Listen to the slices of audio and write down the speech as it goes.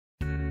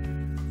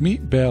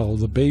Meet Belle,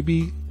 the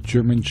baby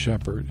German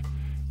Shepherd,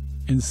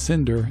 and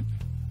Cinder,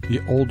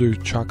 the older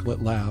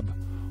chocolate lab.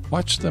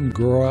 Watch them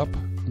grow up,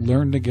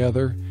 learn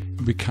together,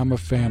 and become a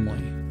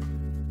family.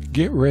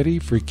 Get ready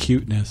for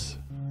cuteness.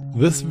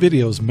 This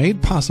video is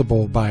made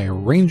possible by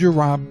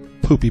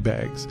RangerRob Poopy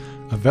Bags,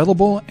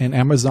 available in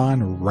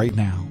Amazon right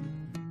now.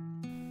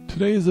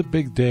 Today is a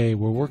big day.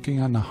 We're working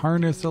on the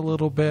harness a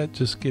little bit,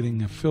 just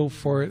getting a feel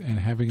for it and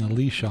having a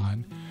leash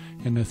on.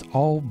 And it's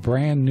all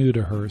brand new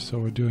to her, so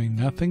we're doing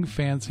nothing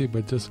fancy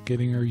but just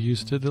getting her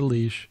used to the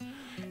leash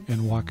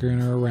and walking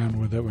her around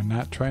with it. We're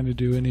not trying to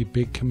do any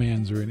big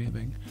commands or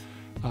anything.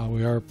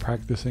 We are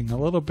practicing a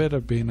little bit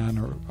of being on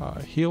her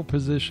heel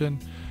position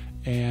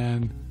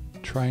and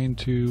trying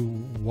to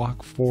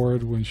walk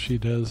forward when she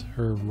does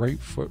her right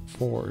foot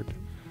forward.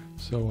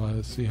 So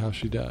let's see how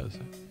she does.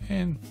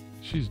 And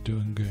she's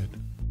doing good.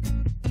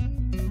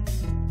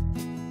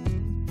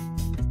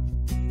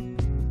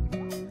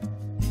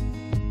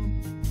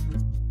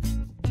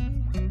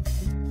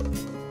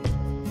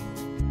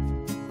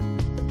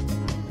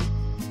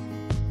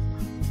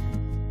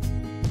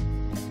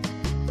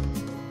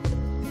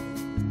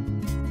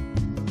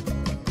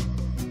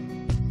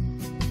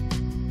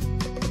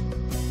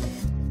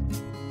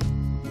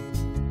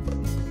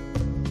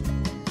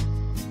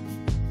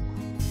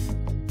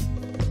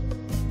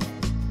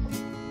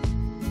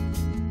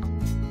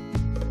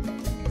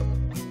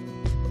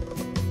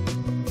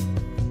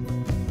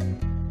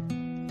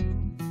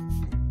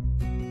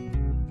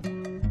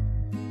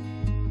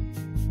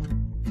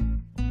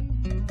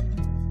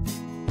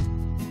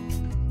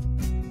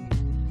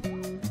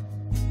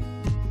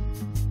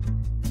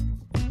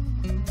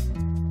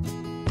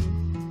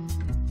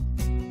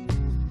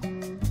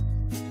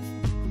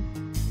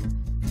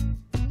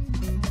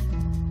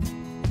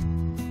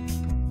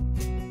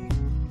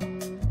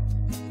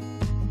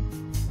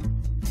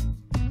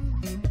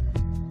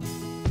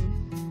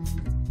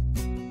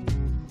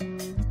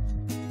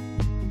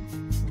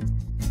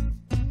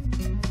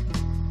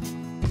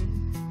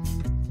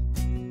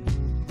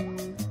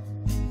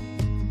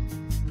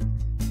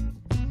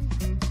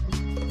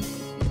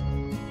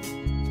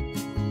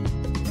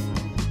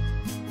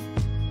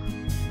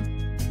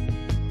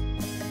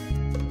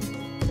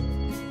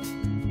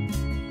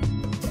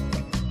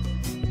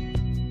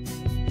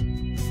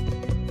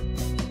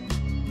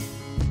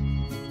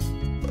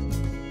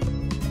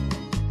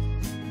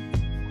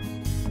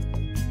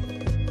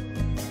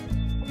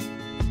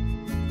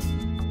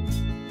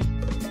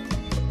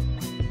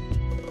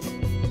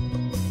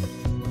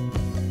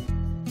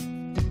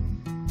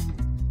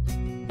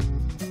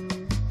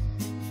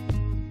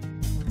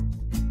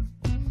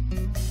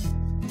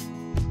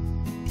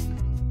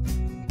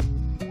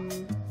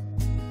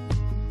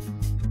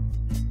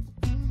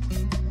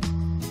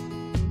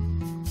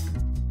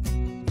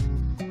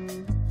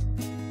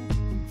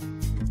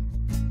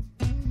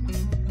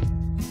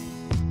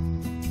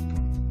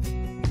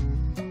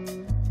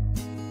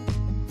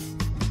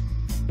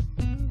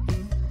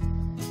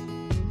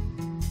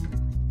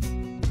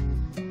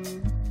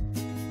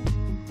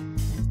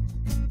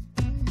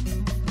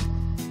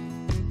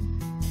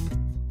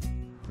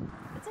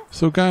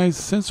 So guys,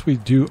 since we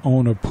do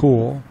own a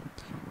pool,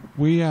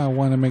 we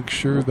want to make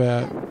sure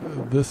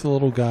that this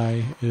little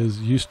guy is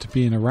used to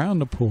being around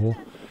the pool,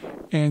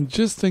 and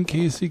just in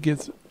case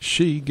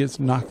she gets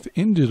knocked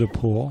into the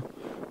pool,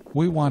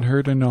 we want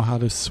her to know how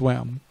to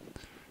swim.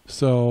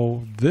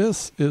 So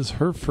this is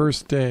her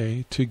first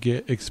day to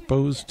get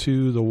exposed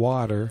to the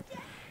water,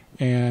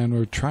 and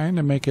we're trying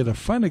to make it a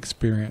fun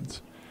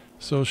experience.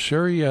 So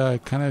Sherry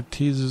kind of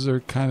teases her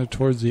kind of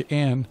towards the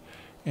end,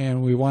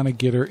 and we want to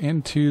get her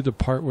into the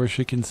part where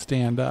she can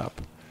stand up.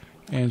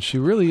 And she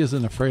really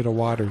isn't afraid of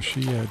water.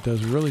 She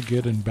does really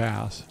good in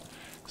baths.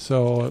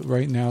 So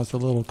right now it's a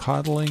little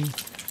coddling,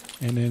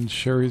 and then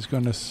Sherry's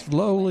going to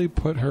slowly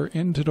put her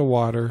into the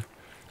water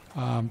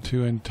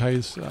to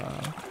entice,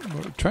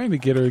 trying to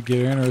get her to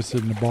get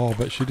interested in the ball,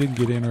 but she didn't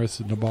get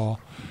interested in the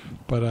ball.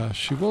 But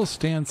she will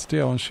stand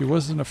still, and she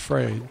wasn't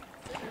afraid.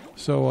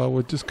 So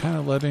we're just kind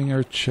of letting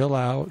her chill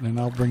out, and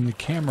I'll bring the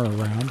camera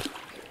around.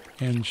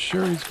 And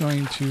Sherry's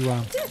going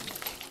to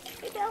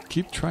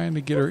keep trying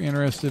to get her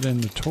interested in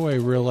the toy,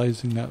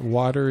 realizing that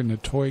water and the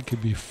toy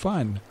could be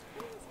fun.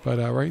 But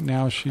right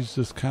now she's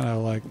just kind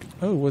of like,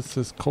 oh, what's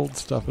this cold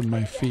stuff in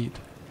my feet?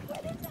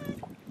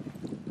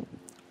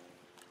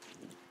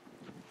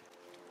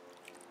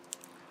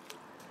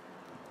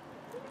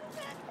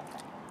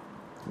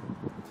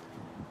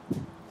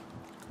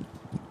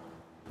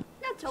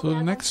 So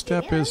the next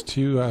step is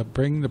to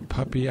bring the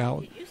puppy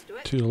out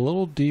to a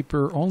little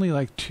deeper, only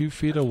like 2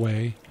 feet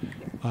away,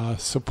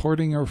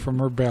 supporting her from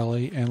her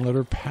belly, and let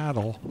her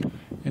paddle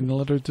and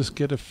let her just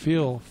get a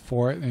feel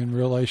for it and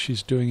realize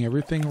she's doing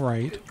everything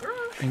right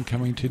and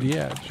coming to the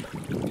edge.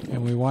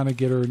 And we want to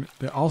get her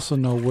to also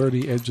know where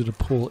the edge of the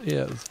pool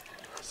is.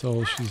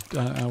 So she's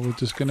we're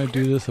just going to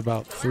do this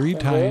about 3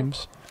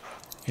 times,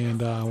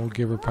 and we'll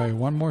give her probably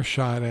one more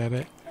shot at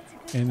it,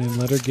 and then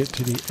let her get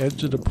to the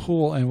edge of the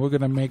pool, and we're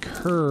going to make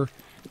her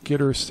get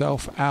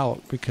herself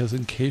out, because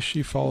in case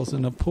she falls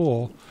in a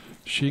pool,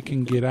 she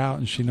can get out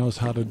and she knows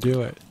how to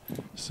do it.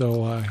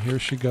 So here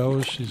she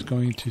goes. She's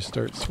going to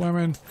start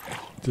swimming,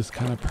 just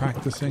kind of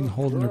practicing,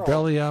 holding her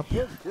belly up,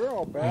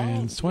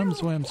 and swim,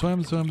 swim,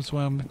 swim, swim,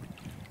 swim,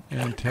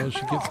 until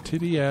she gets to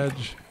the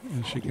edge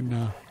and she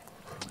can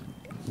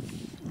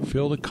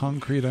feel the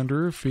concrete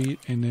under her feet,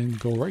 and then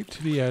go right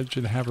to the edge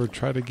and have her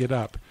try to get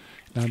up.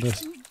 Now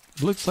this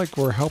looks like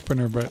we're helping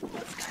her, but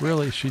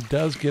really she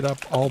does get up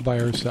all by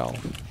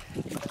herself.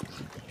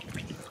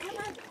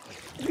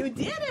 You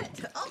did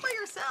it all by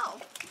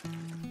yourself.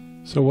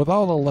 So with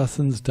all the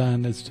lessons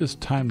done, it's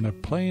just time to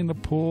play in the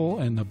pool,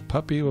 and the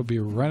puppy will be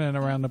running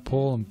around the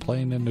pool and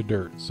playing in the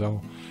dirt.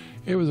 So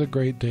it was a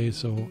great day,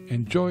 so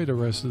enjoy the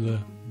rest of the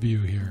view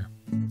here.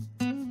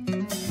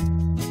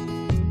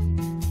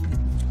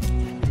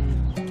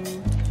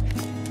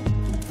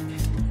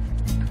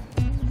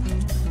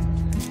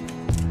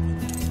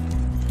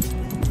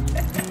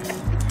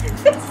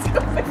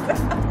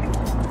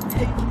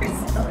 You're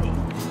silly.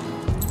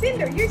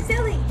 Cinder, you're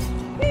silly.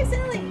 You're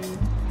silly.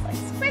 Like,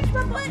 scratch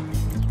my butt.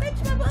 Scratch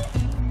my butt.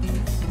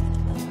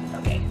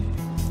 Okay.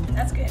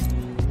 That's good.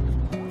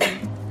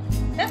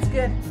 That's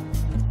good.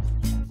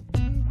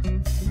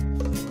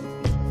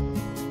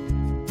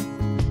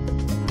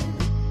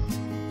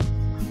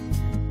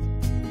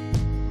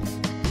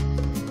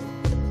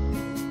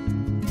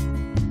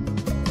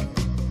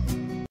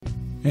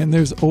 And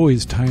there's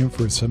always time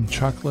for some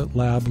chocolate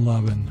lab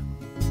lovin'.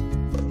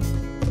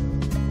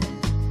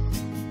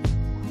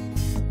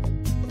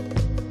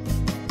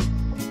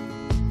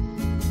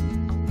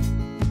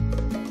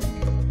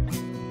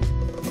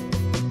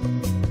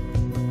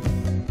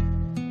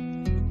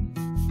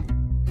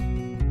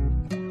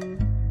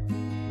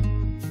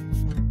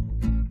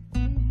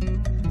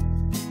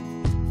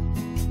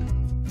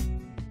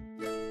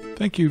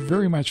 Thank you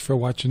very much for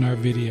watching our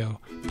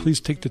video. Please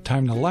take the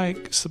time to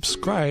like,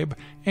 subscribe,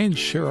 and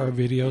share our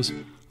videos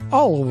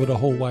all over the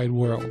whole wide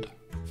world.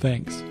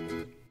 Thanks.